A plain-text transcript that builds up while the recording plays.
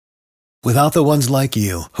Without the ones like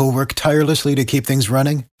you, who work tirelessly to keep things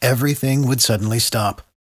running, everything would suddenly stop.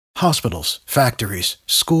 Hospitals, factories,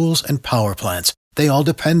 schools, and power plants, they all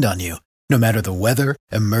depend on you. No matter the weather,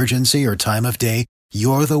 emergency, or time of day,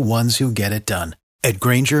 you're the ones who get it done. At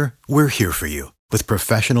Grainger, we're here for you with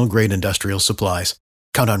professional-grade industrial supplies.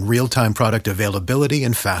 Count on real-time product availability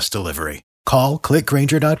and fast delivery. Call, click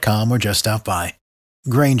Grainger.com, or just stop by.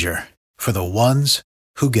 Grainger, for the ones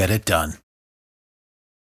who get it done.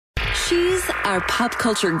 She's our pop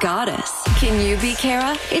culture goddess. Can you be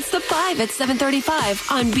Kara? It's the 5 at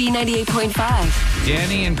 7:35 on B98.5.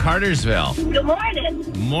 Danny in Cartersville. Good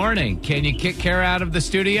morning. Morning. Can you kick Kara out of the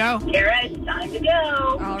studio? Kara, it's time to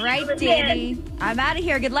go. All right, Danny. I'm out of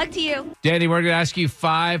here. Good luck to you. Danny, we're going to ask you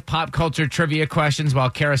 5 pop culture trivia questions while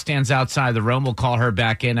Kara stands outside the room. We'll call her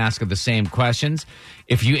back in, ask her the same questions.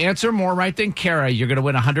 If you answer more right than Kara, you're going to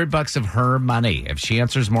win $100 of her money. If she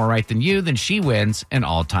answers more right than you, then she wins, and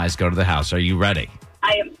all ties go to the house. Are you ready?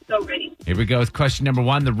 I am so ready. Here we go with question number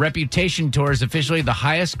 1. The Reputation Tour is officially the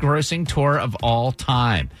highest grossing tour of all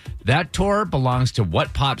time. That tour belongs to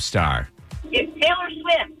what pop star? It's Taylor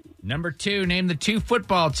Swift. Number 2, name the 2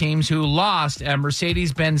 football teams who lost at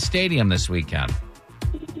Mercedes-Benz Stadium this weekend.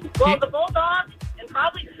 Well, the Bulldogs and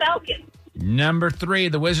probably the Falcons. Number 3,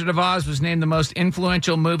 The Wizard of Oz was named the most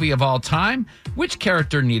influential movie of all time. Which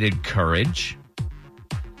character needed courage?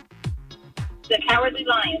 The Cowardly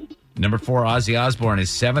Lion. Number 4, Ozzy Osbourne is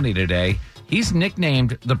 70 today. He's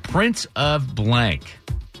nicknamed the Prince of Blank.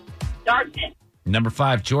 Darkness. Number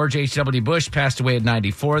 5, George H.W. Bush passed away at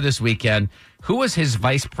 94 this weekend. Who was his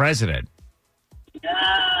vice president?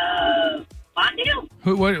 Mondale.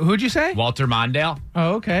 Who'd you say? Walter Mondale.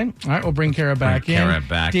 Oh, okay. All right, we'll bring Kara back in.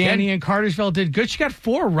 Danny in Cartersville did good. She got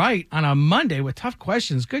 4 right on a Monday with tough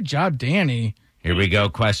questions. Good job, Danny. Here we go.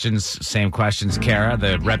 Questions. Same questions, Kara.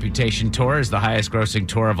 The Reputation Tour is the highest grossing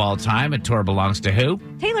tour of all time. A tour belongs to who?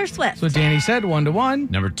 Taylor Swift. So Danny said 1-1.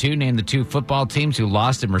 Number 2, name the 2 football teams who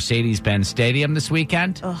lost at Mercedes-Benz Stadium this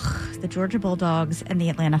weekend. The Georgia Bulldogs and the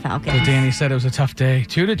Atlanta Falcons. So Danny said it was a tough day.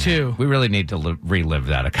 2-2. We really need to relive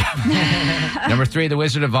that. Number 3, The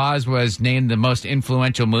Wizard of Oz was named the most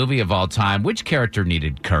influential movie of all time. Which character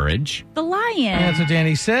needed courage? The Lion. That's what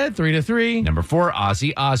Danny said. 3-3. Number 4,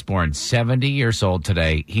 Ozzy Osbourne, 70 years old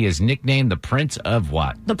today. He is nicknamed the Prince of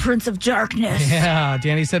what? The Prince of Darkness. Yeah,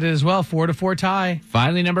 Danny said it as well. 4-4 tie.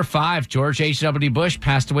 Finally, number 5, George H.W. Bush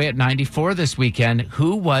passed away at 94 this weekend.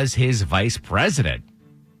 Who was his vice president?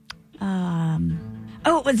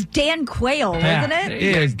 It was Dan Quayle, wasn't it? That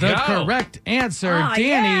is the correct answer. Oh,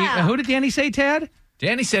 Danny, yeah. who did Danny say, Tad?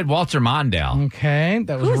 Danny said Walter Mondale. Okay,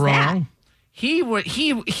 that was Who's wrong. that? He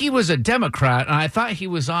was a Democrat, and I thought he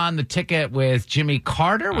was on the ticket with Jimmy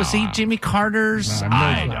Carter. Was he Jimmy Carter's?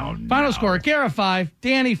 I don't know. Final score, Kara 5,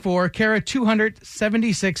 Danny 4, Kara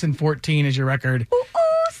 276 and 14 is your record. Ooh,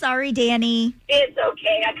 sorry, Danny. It's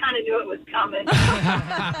okay. I kind of knew it was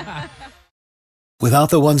coming. Without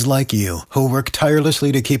the ones like you, who work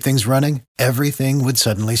tirelessly to keep things running, everything would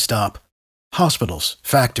suddenly stop. Hospitals,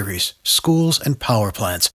 factories, schools, and power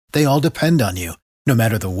plants, they all depend on you. No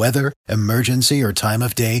matter the weather, emergency, or time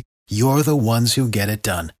of day, you're the ones who get it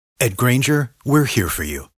done. At Grainger, we're here for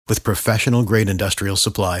you with professional-grade industrial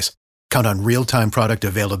supplies. Count on real-time product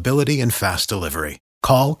availability and fast delivery.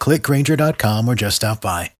 Call, click Grainger.com, or just stop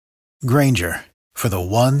by. Grainger, for the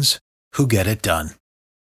ones who get it done.